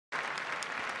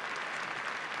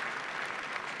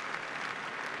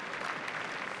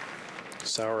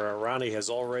Sara Errani has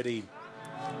already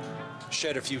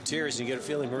shed a few tears, and you get a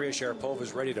feeling Maria Sharapova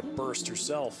is ready to burst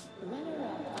herself.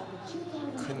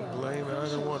 Couldn't blame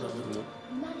either one of them.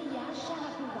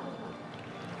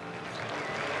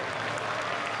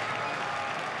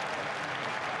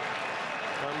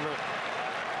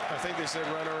 I think they said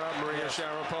runner-up Maria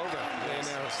Sharapova. They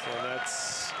announced, and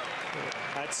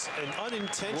that's an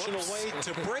unintentional way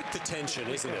to break the tension,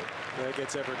 isn't it? That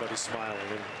gets everybody smiling.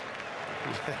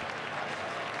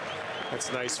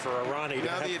 That's nice for Errani.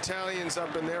 Now the Italians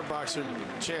up in their box are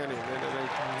chanting.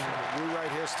 They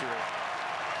rewrite history.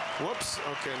 Whoops.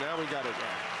 Okay, now we got it right.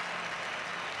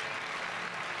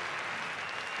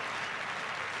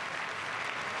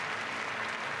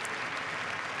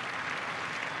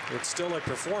 It's still a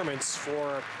performance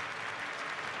for,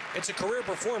 it's a career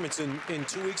performance in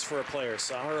 2 weeks for a player.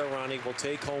 Sara Errani will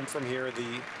take home from here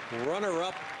the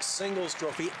runner-up singles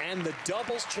trophy and the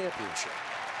doubles championship.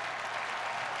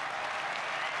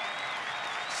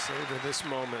 Savor this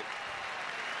moment.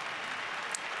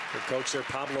 The coach there,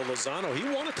 Pablo Lozano, he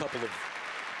won a couple of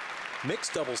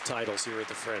mixed doubles titles here at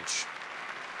the French.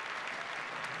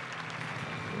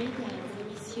 Mesdames et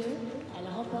messieurs, elle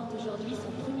remporte aujourd'hui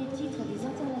son premier titre des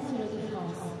internationaux de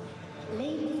France.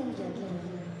 Ladies and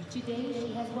gentlemen, today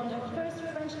she has won her first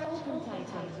French Open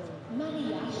title,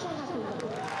 Maria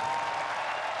Sharapova.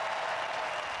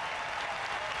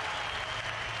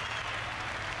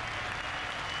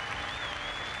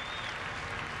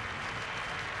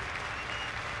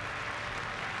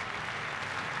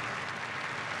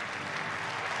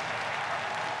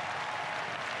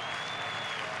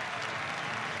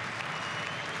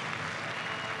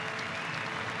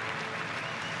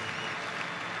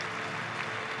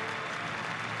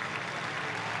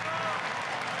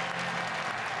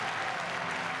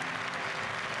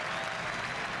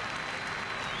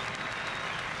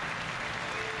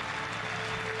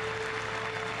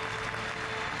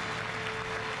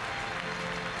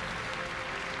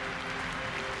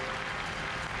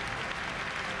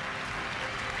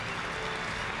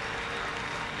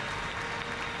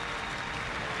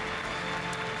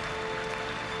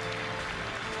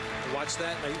 Watch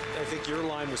that, and I think your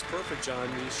line was perfect, John.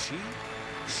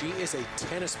 She is a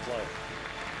tennis player.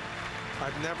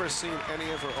 I've never seen any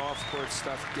of her off-court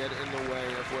stuff get in the way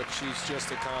of what she's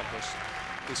just accomplished,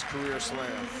 this career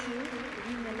slam.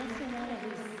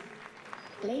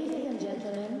 Ladies and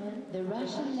gentlemen, the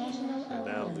Russian national anthem. And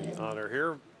now the honor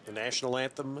here, the national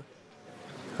anthem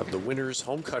of the winner's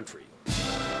home country.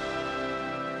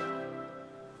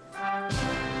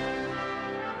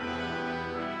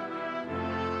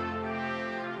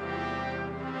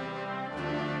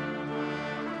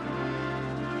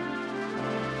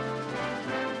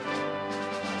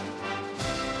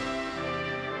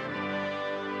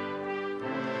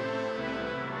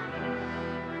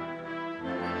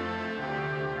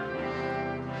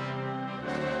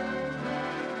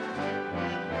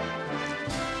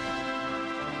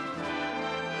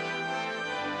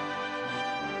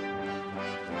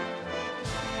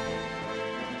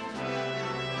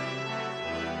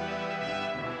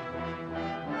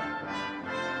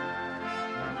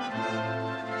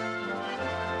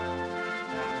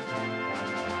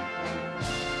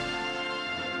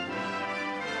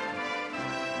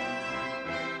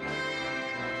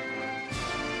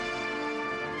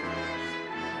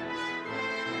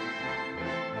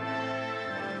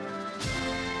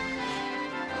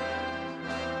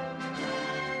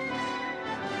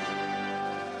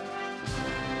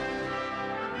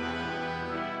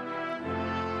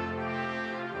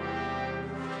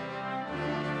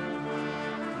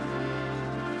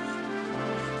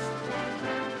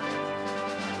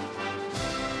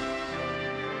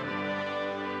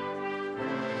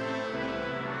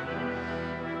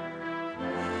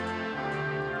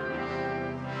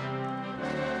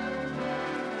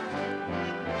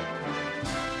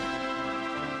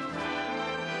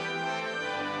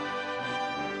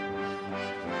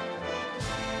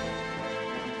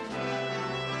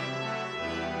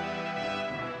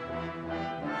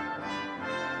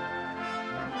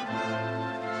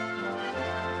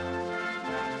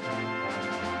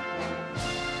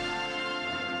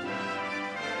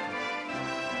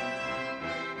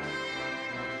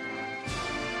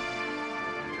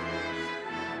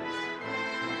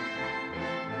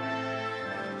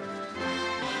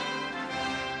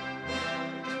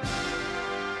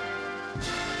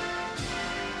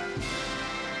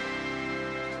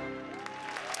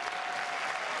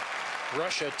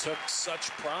 Russia took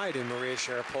such pride in Maria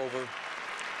Sharapova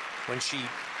when she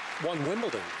won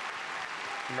Wimbledon.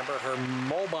 Remember, her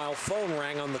mobile phone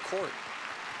rang on the court,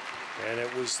 and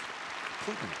it was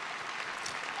Putin.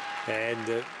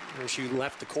 And when she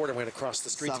left the court and went across the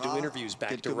street to do interviews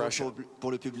back to Russia.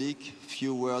 Pour le public,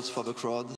 few words for the crowd.